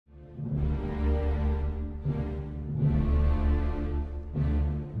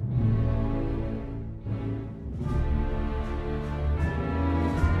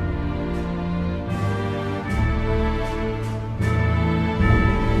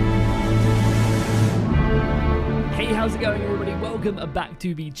how's it going, everybody? Welcome back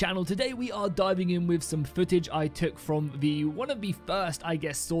to the channel. Today we are diving in with some footage I took from one of the first, I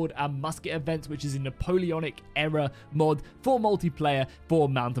guess, sword and musket events, which is a Napoleonic era mod for multiplayer for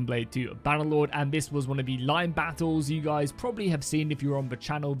Mount & Blade 2 Bannerlord. And this was one of the line battles you guys probably have seen if you're on the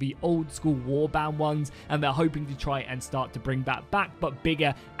channel, the old school warband ones, and they're hoping to try and start to bring that back, but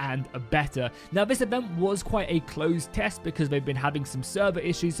bigger and better. Now, this event was quite a closed test because they've been having some server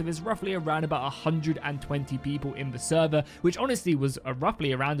issues, so there's roughly around about 120 people in the server, which honestly was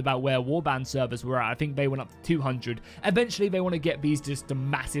roughly around about where warband servers were at. I think they went up to 200. Eventually they want to get these just to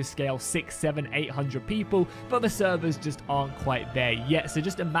massive scale, 600, 700, 800 people, but the servers just aren't quite there yet. So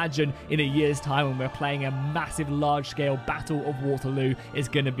just imagine in a year's time when we're playing a massive large scale Battle of Waterloo. Is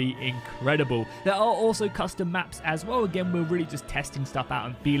going to be incredible. There are also custom maps as well. Again, we're really just testing stuff out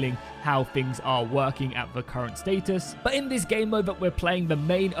and feeling how things are working at the current status. But in this game mode that we're playing, the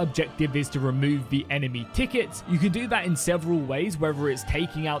main objective is to remove the enemy tickets. You can do that in several ways, whether it's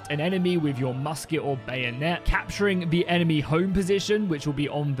taking out an enemy with your musket or bayonet, capturing the enemy home position, which will be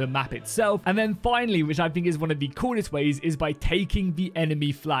on the map itself, and then finally, which I think is one of the coolest ways, is by taking the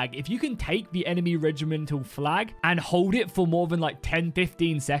enemy flag. If you can take the enemy regimental flag and hold it for more than like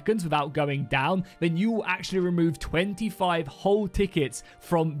 10-15 seconds without going down, then you will actually remove 25 whole tickets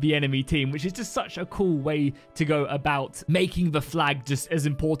from the enemy team, which is just such a cool way to go about making the flag just as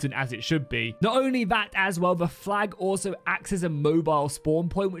important as it should be. Not only that as well, the flag also acts as a mobile spawn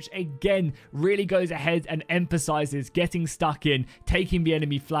point, which again really goes ahead and emphasizes getting stuck in, taking the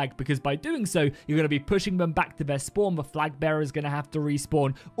enemy flag, because by doing so, you're going to be pushing them back to their spawn. The flag bearer is going to have to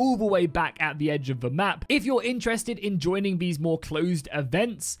respawn all the way back at the edge of the map. If you're interested in joining these more closed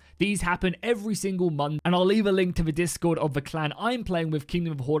events, these happen every single month, and I'll leave a link to the Discord of the clan I'm playing with,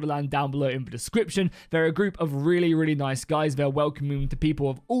 Kingdom of Hordaland, down below in the description. They're a group of really nice guys. They're welcoming to people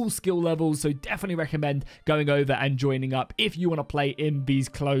of all skill levels, so definitely recommend going over and joining up if you want to play in these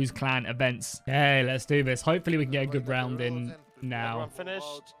closed clan events. Hey, let's do this. Hopefully we can get a good round in now.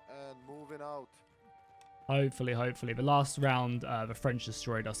 Finished. Hopefully. The last round, the French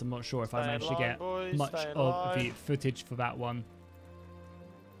destroyed us. I'm not sure if I managed to get much of the footage for that one.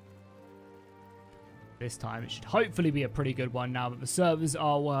 This time, it should hopefully be a pretty good one now that the servers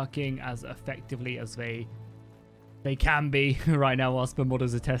are working as effectively as they can be right now, whilst the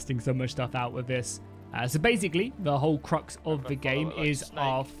modders are testing so much stuff out with this. So basically, the whole crux of the game is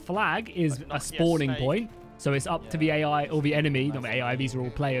our flag is a spawning point. So it's up to the AI or the enemy, not the AI, these are all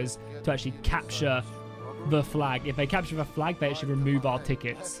players, to actually capture the flag. If they capture the flag, they actually remove our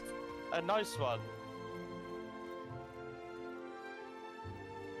tickets. A nice one.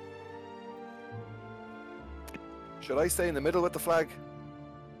 Should I stay in the middle with the flag?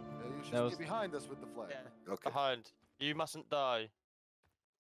 You should stay behind us with the flag. Yeah, okay. behind. You mustn't die.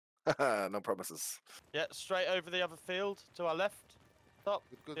 No promises. Yeah, straight over the other field to our left. Stop.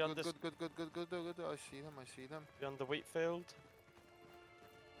 Good. I see them. Beyond the wheat field.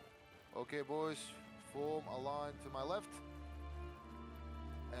 Okay, boys. Form a line to my left.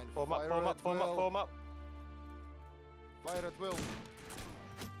 And form up. Fire at will.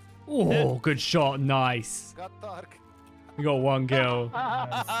 Oh, good shot. Nice. Got dark. We got one kill.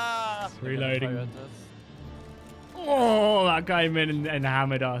 Reloading. Oh, that guy in and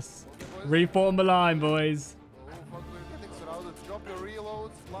hammered us. Okay, Reform the line, boys. Oh, fuck, we're getting surrounded. Drop your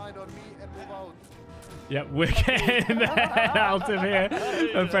reloads, line on me, and move out. Yep, we're getting the heck out of here.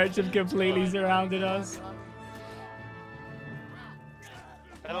 The French have completely surrounded us.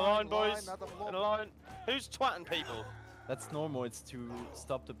 In a line, boys. In a line. Who's twatting people? That's normal. It's to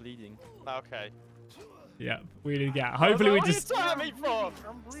stop the bleeding. Okay. Yeah, we did get. Hopefully we just. What are you twatting me for?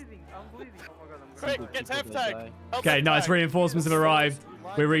 I'm bleeding. Oh my god, I'm Quick, get to F-Tag. Okay, nice. Reinforcements have arrived.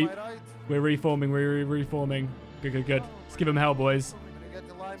 We're reforming. We're reforming. Good. Let's give them hell, boys. Get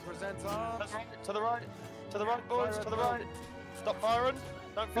the line, present arms. To the right, boys. To the right. Stop firing.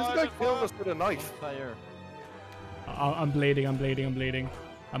 Don't This fire. guy Don't killed fire. us with a knife. Fire. I'm bleeding.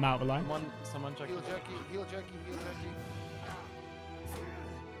 I'm out of the line. Someone check. Heal Jackie.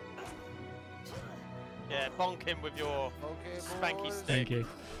 Yeah, bonk him with your Okay, spanky boys. stick. Thank you.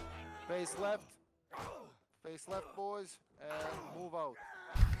 Face left, boys, and move out.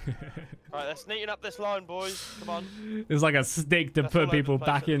 Right, let's neaten up this line, boys. Come on. It's like a stick to That's put all over people the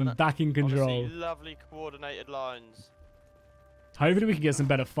place back at the in minute. control. Honestly, lovely coordinated lines. Hopefully we can get some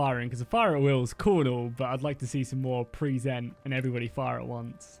better firing, because the fire at will is cool and all, but I'd like to see some more present and everybody fire at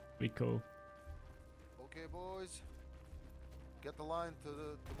once. Be cool. Okay, boys. Get the line to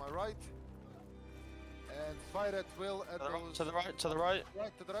my right. And fire at will at those... To the right. Right, to the right,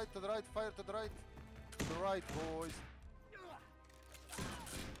 fire to the right. To the right, boys.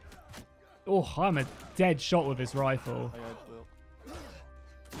 Oh, I'm a dead shot with this rifle. Oh, yeah, it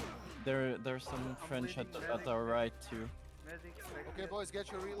will. There's some French at our right too. Medic, back Okay, here. boys,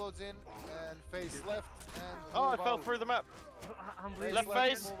 get your reloads in and face left and Oh, I move fell out. through the map. I'm bleeding. Left left,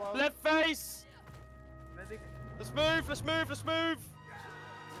 face. move out. Left face. Medic. Let's move. Let's move. Let's move.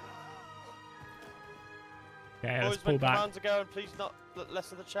 Okay, Boys, let's pull when back. commands are going, please not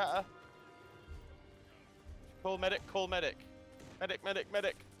less of the chatter. Call medic. Call medic. Medic. Medic.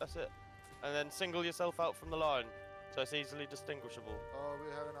 Medic. That's it. And then single yourself out from the line, so it's easily distinguishable.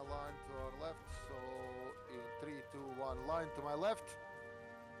 We're having a line to our left, so in 3, 2, 1, line to my left.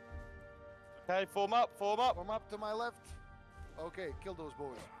 Okay, form up. Form up. Form up to my left. Okay, kill those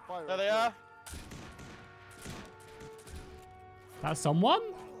boys. Fire. There they kill. are. That's someone?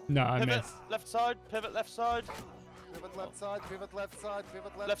 No, I Pivot missed. left side. Pivot left side. Pivot left side, pivot left side,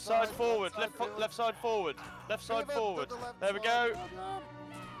 pivot left, Left side side, forward. side, pivot. Left side forward. Left side Pivot to forward. the left There we side. go.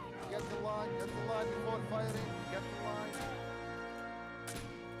 Get the line before firing. Get the line.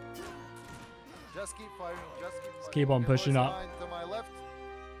 Just keep firing. Just keep firing. keep on Okay, boys, pushing up. line to my left.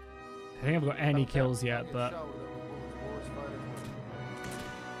 I think I've got any kills yet, Get but showered with bullets, boys, firing.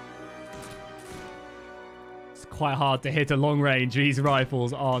 it's quite hard to hit a long range. These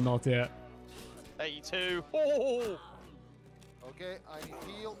rifles are not it. 82. Oh! Okay, I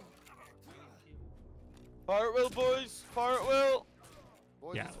need heal. Fire at will, boys. Fire at will.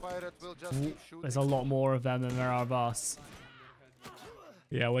 Boys, Yeah. it's fire at will. Just keep shooting. There's a lot more of them than there are of us.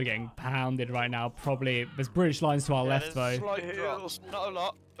 Yeah, we're getting pounded right now. Probably there's British lines to our left there's though. Slight drops. Not a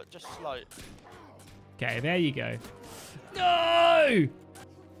lot, but just slight. Okay, there you go. No!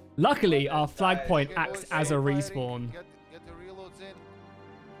 Luckily, our flag point Okay, acts boys, as a keep firing. respawn. Get the reloads in.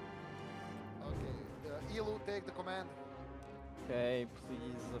 Okay, Elu, take the command. Okay,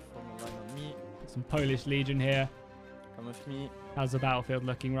 please form a line on me. Some Polish Legion here. Come with me. How's the battlefield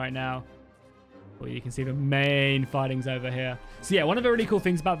looking right now? Well, you can see the main fighting's over here. So yeah, one of the really cool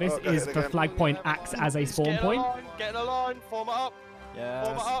things about this Okay, is the again. flag point acts as a spawn Get in a point. line. Get in a line. Form it up. Yeah.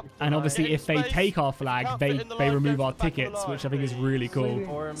 Form it up. And obviously, Get in if they space. take our If you flag, can't they fit in the they line, remove go our to the back of the tickets, line, which I think is please. really cool.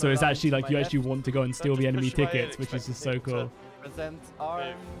 Form So a it's line actually to like my you left. actually want to go and steal Don't the just enemy push away and tickets, which is expect just so people to- cool. Present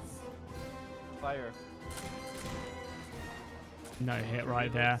arms. Fire. No hit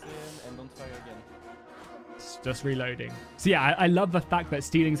right there. In and don't fire again. It's just reloading. So yeah, I love the fact that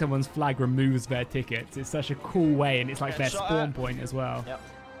stealing someone's flag removes their tickets. It's such a cool way, and it's like Get their shot spawn at. point as well. Yep.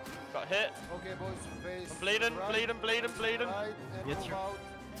 Got hit. Okay, boys, face. I'm bleeding. right, Bleeding. Bleeding. Bleeding. Right, and Get move your- out.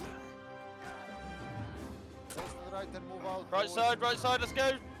 Face to the right and move out. Right boys. side. Right side. Let's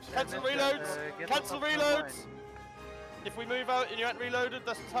go. Cancel Medic, reloads. get Cancel on the front reloads. line. If we move out and you ain't reloaded,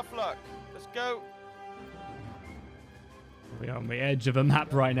 that's tough luck. Let's go. We're on the edge of the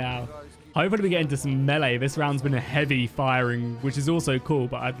map right now. Guys, keep Hopefully we get into some melee. This round's been a heavy firing, which is also cool,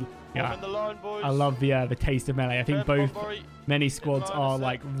 but Form yeah, in the line, boys. I love the taste of melee. I think both Bombari. many squads line, are that's it.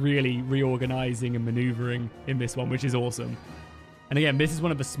 like really reorganizing and maneuvering in this one, which is awesome. And again, this is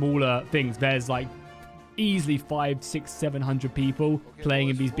one of the smaller things. There's like easily 500, 600, 700 people Okay, playing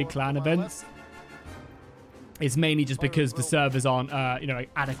in boys, these big form clan to my events. It's mainly just because the servers aren't, like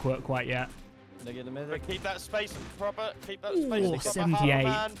adequate quite yet. Can I get a medic? But keep that space proper. Keep that Ooh, space proper. 78.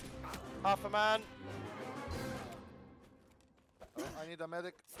 Half a man. I need a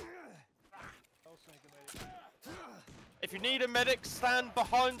medic. If you need a medic, stand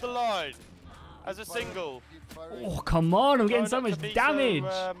behind the line as a Fire, single. keep firing. Oh, come on. I'm getting Try so not to much be damage.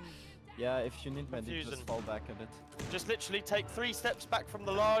 Yeah, if you need medic, Confusion. just fall back a bit. Just literally take 3 steps back from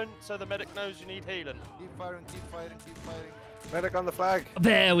the line so the medic knows you need healing. Keep firing, keep firing, keep firing. Medic on the flag.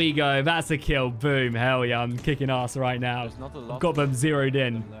 There we go. That's a kill. Boom. Hell yeah. I'm kicking ass right now. There's not a lot. Got them zeroed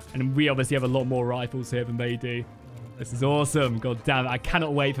in. them left. And we obviously have a lot more rifles here than they do. This is awesome. God damn it. I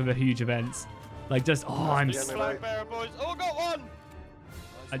cannot wait for the huge events. Like just, Flag bearer, boys. Oh, got one!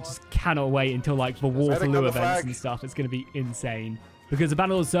 I just cannot wait until like the Medic on Waterloo the events flag. and stuff. It's going to be insane. Because the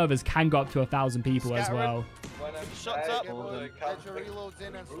Bannerlord servers can go up to 1,000 people as Scattering. well. Shots up. Okay, boys, get your reloads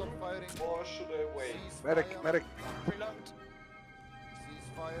in and stop firing. Cease Medic, fire. medic. Reload. Cease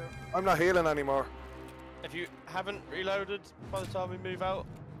fire. I'm not healing anymore. If you haven't reloaded by the time we move out,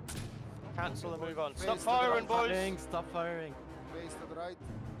 cancel and move on. Stop Face to the firing, right. boys. Firing, stop firing. Face to the right.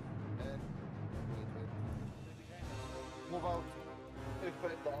 And wait. Move out.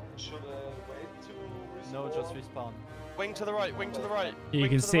 No, just respawn. Wing to the right, wing to the right. You wing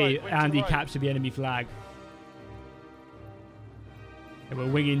can to the see right, wing to the Andy right. captured the enemy flag. Okay, we're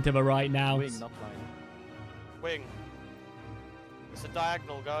winging to the right now. Wing, not line. Wing. It's a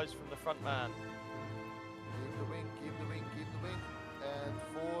diagonal, guys, from the front man. Keep the wing, keep the wing, keep the wing. And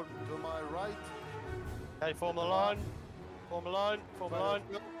form to my right. Okay, form a line. Form a line, form a line.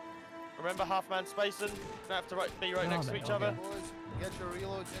 Remember half-man spacing? Don't have to be right next to each other. Boys, get your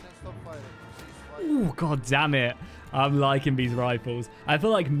reloads in and stop fighting. Ooh, god damn it. I'm liking these rifles. I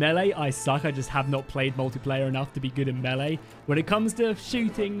feel like melee, I suck. I just have not played multiplayer enough to be good in melee. When it comes to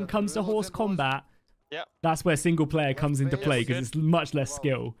shooting, comes to horse combat, that's where single player comes into play because it's much less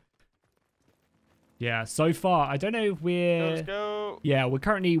skill. Yeah, so far, I don't know if Let's go. Yeah, we're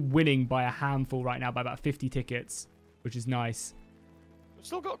currently winning by a handful right now, by about 50 tickets, which is nice. We've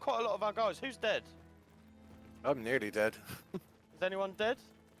still got quite a lot of our guys. Who's dead? I'm nearly dead. Is anyone dead?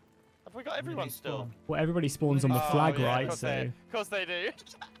 Have we got everyone still? Well, everybody spawns on the flag, right? Of course they do.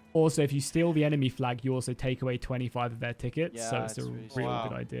 Also, if you steal the enemy flag, you also take away 25 of their tickets. Yeah, so it's a really real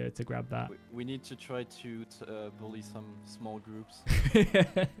good idea to grab that. We need to try to bully some small groups.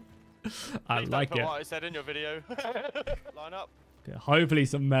 I like it. What I said in your video. Line up. Okay, hopefully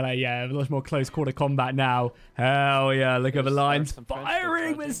some melee, yeah, a lot more close quarter combat now. Hell yeah, look at the lines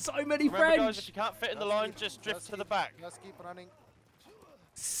firing with so many Remember, guys, French. if you can't fit in the line, just drift to the back. Just keep running.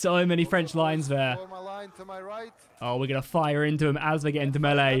 So many French lines there. Form a line to my right. Oh, we're going to fire into them as they get into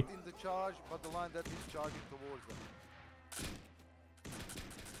melee. In the charge, but the line that is charging towards them.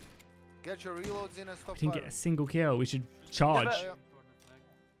 Get your reloads in and stop We didn't firing. get a single kill. We should charge. Fire.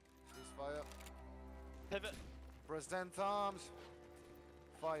 Fire. Pivot. Present arms.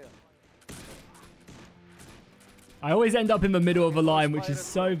 Fire. I always end up in the middle of a line, which is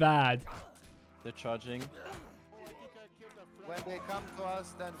so bad. They're charging. When they come to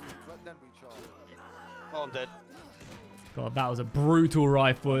us, then we charge. Oh, I'm dead. God, that was a brutal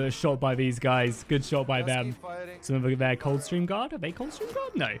rifle shot by these guys. Good shot by Just them. keep firing. Some of their Coldstream Guard. Are they Coldstream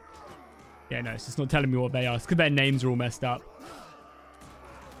Guard? No. Yeah, no, it's just not telling me what they are. It's because their names are all messed up.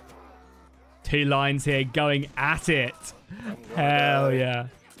 Two lines here going at it. Hell yeah.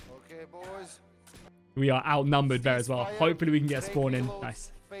 Okay, boys. We are outnumbered there as well. Fire. Hopefully we can get Take spawn in. reloads,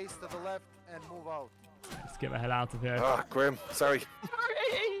 Nice. Face to the left and move out. Let's get the hell out of here. Ah, Grim. Sorry.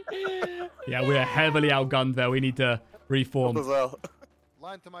 Yeah, we're heavily outgunned there. We need to reform. As well.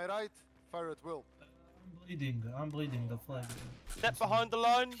 Line to my right. Fire at will. I'm bleeding the flag. Step behind the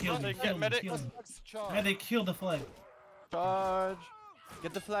line Kill so me, you can kill get me, medics. kill me. Charge. Medic, kill the flag. Charge!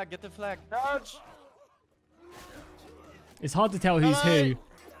 Get the flag, get the flag. Charge. It's hard to tell who's who. Melee.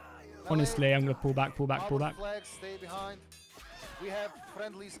 Honestly, I'm going to pull back, pull back, pull back. Flags, stay behind. We have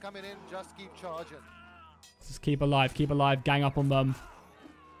friendlies coming in. Just keep charging. Just keep alive, gang up on them.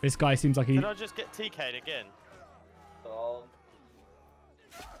 This guy seems like he... Did I just get TK'd again?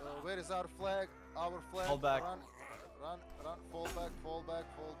 Where is our flag? Our flag. Fall back. Run, run, run. Fall back, fall back,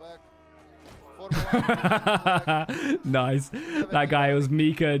 fall back. Form a line. Nice. That guy was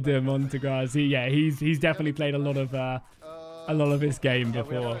Mika de Montegras. He's definitely played a lot of this game Yeah, we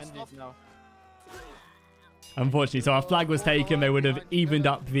before. have friendlies now. Unfortunately, so our flag was taken. They would have evened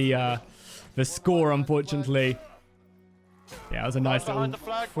up the score, unfortunately. Yeah, it was a nice little Behind the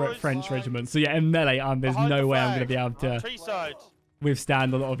flag, boys. French regiment. So yeah, in melee, there's Behind no the way I'm going to flag. be able to Tree side.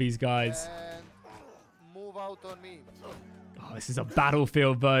 withstand a lot of these guys. And move out on me. Oh, this is a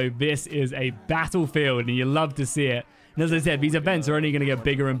battlefield, though. This is a battlefield, and you love to see it. And as I said, these events are only going to get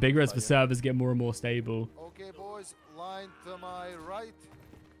bigger and bigger as the servers get more and more stable. Okay, boys. Line to my right.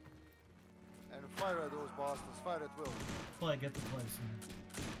 And fire at those bastards. Fire at will. Flag, get the flag.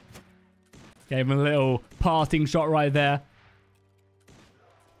 Gave him a little parting shot right there.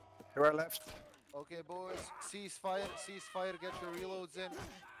 To our left. Okay, boys. Cease fire. Cease fire. Get your reloads in.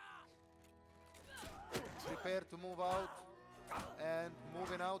 Prepare to move out. And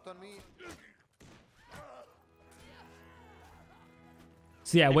moving out on me.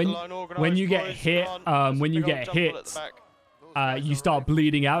 So yeah, Keep when the line you organised, get boys. hit, Come on. when you Big old get jumble at hit, the back. Those guys you are start ready.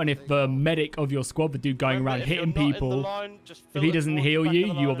 bleeding out, and if They the go. medic of your squad, the dude going Remember, around if you're hitting not in the people, line, just if fill he it doesn't towards the heal back you, of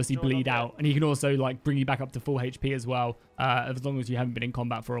the line you and obviously join bleed up out. And he can also like bring you back up to full HP as well, as long as you haven't been in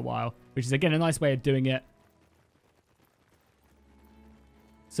combat for a while, which is again a nice way of doing it.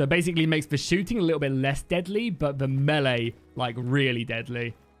 So basically makes the shooting a little bit less deadly, but the melee like really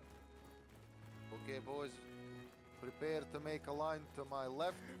deadly. Okay, boys. Prepare to make a line to my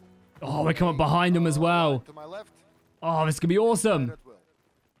left. Oh, we're coming behind them as well. Line to my left. Oh, this could be awesome. Fire at will.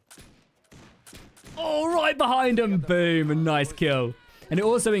 Oh, right behind him. Boom. A nice kill. And it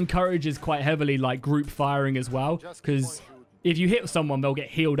also encourages quite heavily like group firing as well. Just keep Because on shooting. if you hit someone, they'll get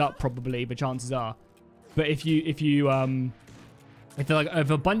healed up probably, the chances are. But if a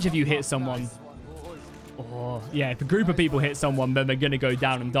bunch of you hit someone, Nice one, boys. oh, yeah, if a group of people hit someone, then they're going to go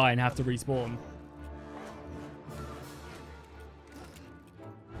down and die and have to respawn.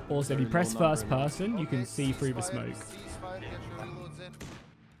 Also, if you press first person, you can Okay, see through the cease fire, smoke. cease fire, get your reloads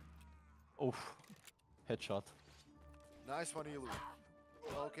in. Oof. Headshot. Nice one, Elu.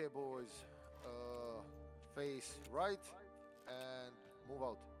 Okay, boys. Face right and move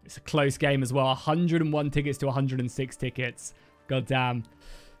out. It's a close game as well. 101 tickets to 106 tickets. God damn.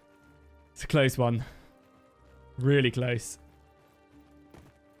 It's a close one. Really close.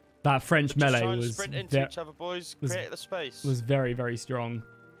 That French Just melee try and was sprint into each other, boys. Create the space. was very, very strong.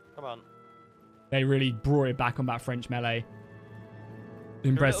 Come on. They really brought it back on that French melee.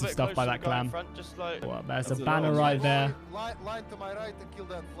 Impressive stuff by that clan. Front, just like... Well, there's a That's a banner lot. right there. Line to my right and kill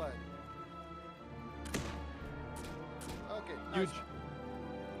that flag. Okay, Huge. nice.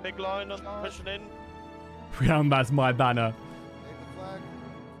 Big line on pushing in. That's my banner. Take the flag.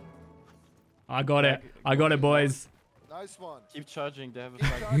 I got it. I got it, boys. Nice one. Keep charging, they have a Keep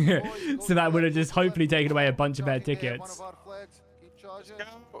flag. charging, boys. Go So that to would the have just left. hopefully taken away a bunch of their Charging, they have one tickets. of our flags. Keep charging.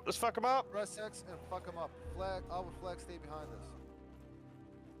 Go. Let's fuck them up. Press X and fuck them up. Flag, our flag stay behind us.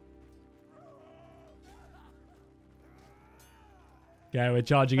 Yeah, we're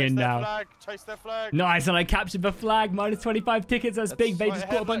charging Chase in their now. flag. Chase their flag. Nice, and I captured the flag. Minus 25 tickets. That's big. They Right just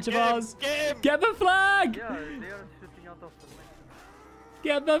ahead, got a bunch of get him, ours. Get him. Get the flag! Yeah, they are shooting out of the lane.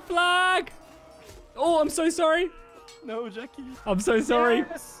 Get the flag! Oh, I'm so sorry. No, Jackie. I'm so sorry.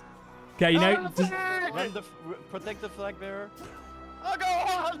 Yes. Okay, you know, just, Protect the flag bearer. Oh, go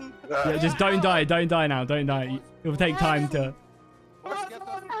on. yeah, just don't die. Don't die now. Don't die. It'll take time to... Get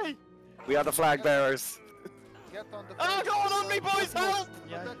on, We are the flag bearers. get on the Oh, go on me, boys. Help.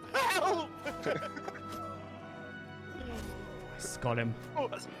 Yeah. Help. Got him.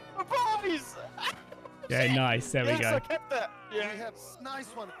 Boys. Yeah, nice. There we Yes, I go. kept that. We Yeah. have nice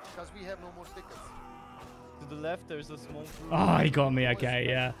one because we have no more tickets. To the left, there's a small group. Oh, he got me. Okay,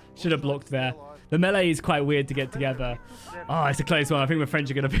 yeah. Should have blocked there. The melee is quite weird to get together. Oh, it's a close one. I think the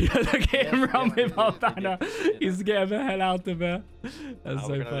French are going to be getting around with our banner. He's getting the hell out of there. That's Oh, so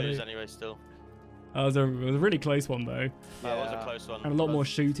we're gonna funny. lose anyway. Still. It was a really close one, though. That was a close one. And a lot more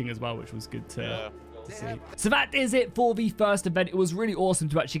shooting as well, which was good to... Yeah. So that is it for the first event. It was really awesome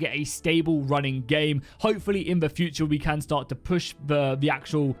to actually get a stable running game. Hopefully in the future we can start to push the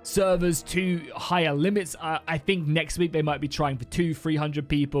actual servers to higher limits. I think next week they might be trying for 200-300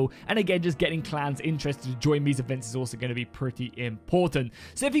 people, and again just getting clans interested to join these events is also going to be pretty important.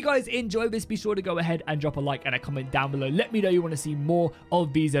 So if you guys enjoy this, be sure to go ahead and drop a like and a comment down below. Let me know you want to see more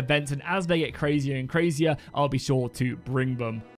of these events, and as they get crazier and crazier, I'll be sure to bring them.